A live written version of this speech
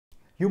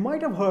You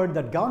might have heard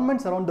that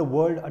governments around the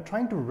world are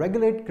trying to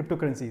regulate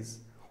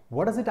cryptocurrencies.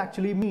 What does it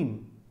actually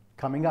mean?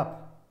 Coming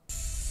up.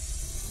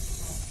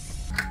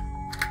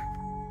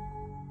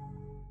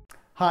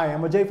 Hi,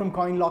 I'm Ajay from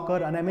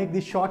CoinLocker, and I make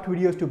these short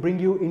videos to bring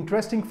you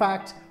interesting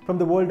facts from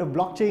the world of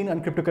blockchain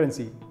and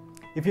cryptocurrency.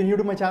 If you're new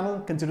to my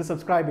channel, consider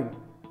subscribing.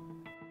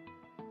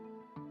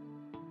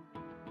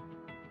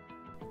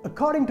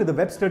 According to the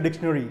Webster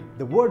Dictionary,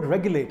 the word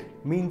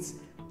regulate means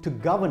to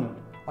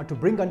govern or to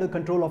bring under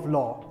control of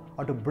law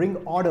or to bring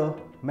order,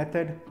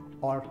 method,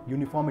 or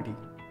uniformity.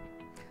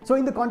 So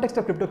in the context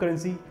of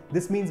cryptocurrency,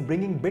 this means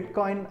bringing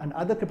Bitcoin and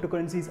other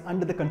cryptocurrencies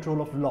under the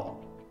control of law.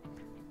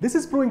 This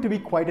is proving to be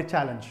quite a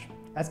challenge,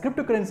 as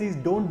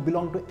cryptocurrencies don't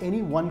belong to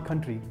any one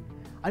country,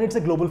 and it's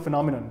a global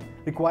phenomenon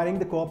requiring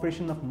the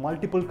cooperation of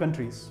multiple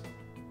countries.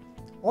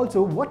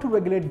 Also, what to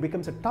regulate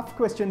becomes a tough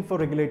question for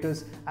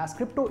regulators, as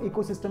crypto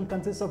ecosystem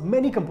consists of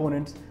many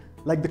components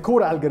like the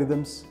core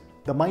algorithms,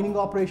 the mining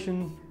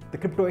operation, the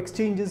crypto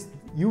exchanges,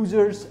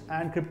 users,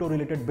 and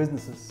crypto-related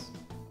businesses.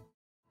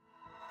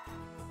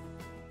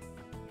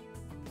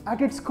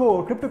 At its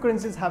core,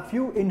 cryptocurrencies have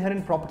few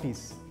inherent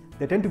properties.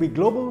 They tend to be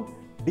global,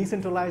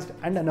 decentralized,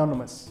 and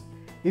anonymous.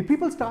 If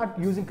people start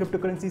using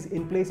cryptocurrencies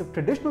in place of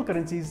traditional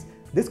currencies,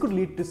 this could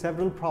lead to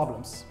several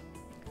problems.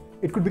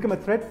 It could become a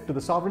threat to the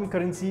sovereign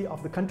currency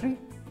of the country.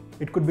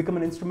 It could become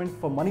an instrument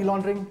for money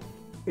laundering.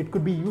 It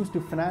could be used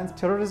to finance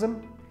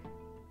terrorism.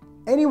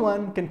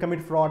 Anyone can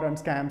commit fraud and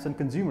scams on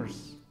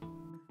consumers.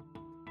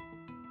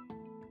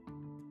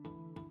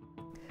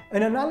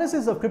 An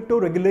analysis of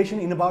crypto regulation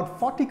in about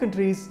 40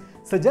 countries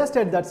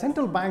suggested that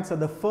central banks are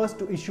the first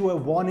to issue a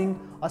warning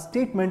or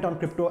statement on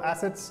crypto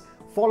assets,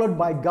 followed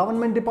by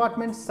government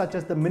departments such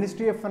as the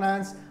Ministry of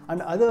Finance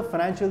and other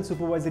financial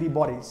supervisory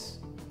bodies.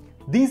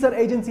 These are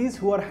agencies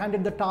who are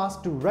handed the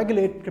task to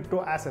regulate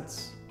crypto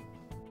assets.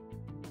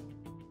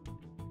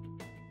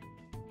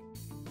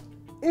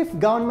 If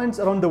governments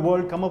around the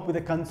world come up with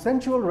a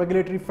consensual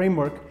regulatory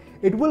framework,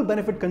 it will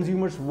benefit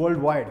consumers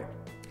worldwide.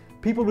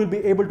 People will be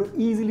able to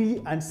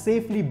easily and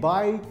safely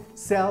buy,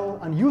 sell,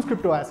 and use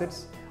crypto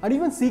assets, and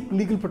even seek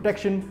legal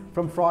protection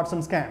from frauds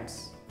and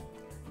scams.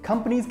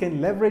 Companies can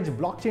leverage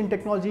blockchain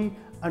technology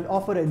and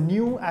offer a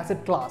new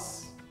asset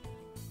class.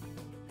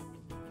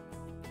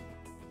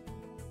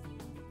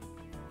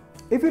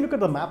 If you look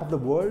at the map of the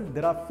world,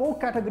 there are 4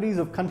 categories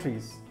of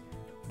countries.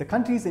 The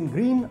countries in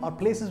green are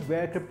places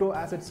where crypto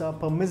assets are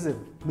permissive,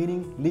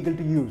 meaning legal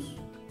to use.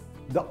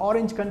 The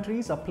orange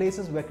countries are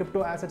places where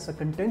crypto assets are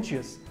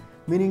contentious,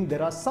 meaning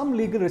there are some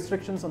legal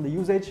restrictions on the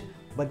usage,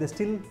 but they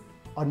still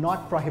are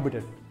not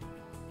prohibited.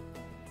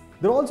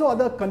 There are also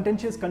other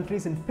contentious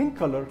countries in pink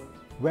color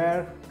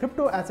where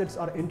crypto assets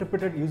are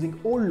interpreted using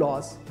old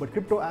laws, but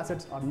crypto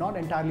assets are not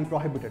entirely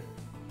prohibited.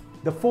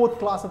 The 4th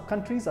class of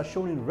countries are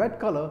shown in red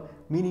color,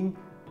 meaning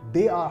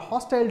they are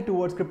hostile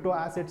towards crypto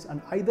assets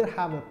and either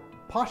have a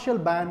partial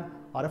ban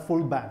or a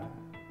full ban.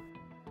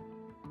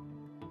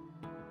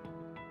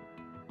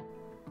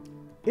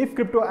 If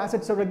crypto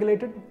assets are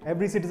regulated,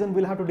 every citizen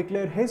will have to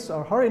declare his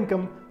or her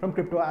income from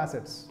crypto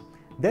assets.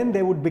 Then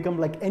they would become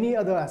like any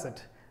other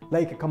asset,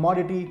 like a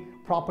commodity,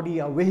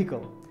 property, or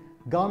vehicle.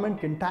 Government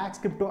can tax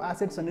crypto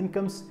assets and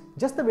incomes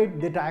just the way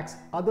they tax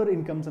other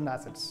incomes and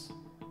assets.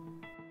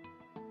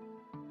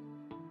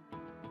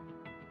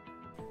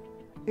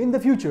 In the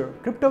future,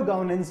 crypto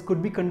governance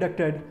could be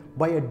conducted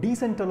by a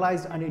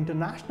decentralized and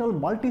international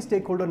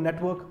multi-stakeholder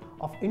network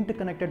of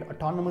interconnected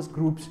autonomous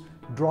groups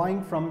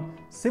drawing from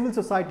civil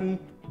society,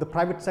 the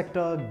private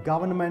sector,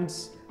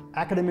 governments,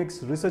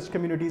 academics, research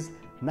communities,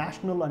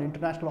 national and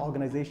international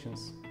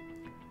organizations.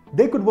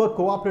 They could work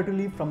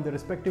cooperatively from their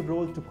respective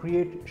roles to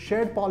create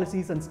shared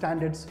policies and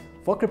standards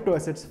for crypto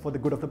assets for the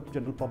good of the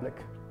general public.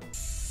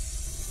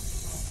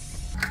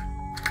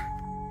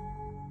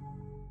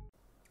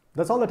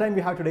 That's all the time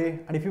we have today,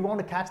 and if you want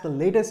to catch the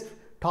latest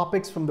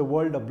topics from the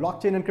world of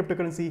blockchain and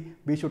cryptocurrency,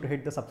 be sure to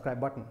hit the subscribe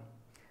button.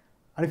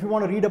 And if you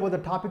want to read about the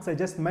topics I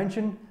just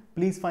mentioned,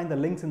 please find the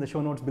links in the show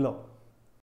notes below.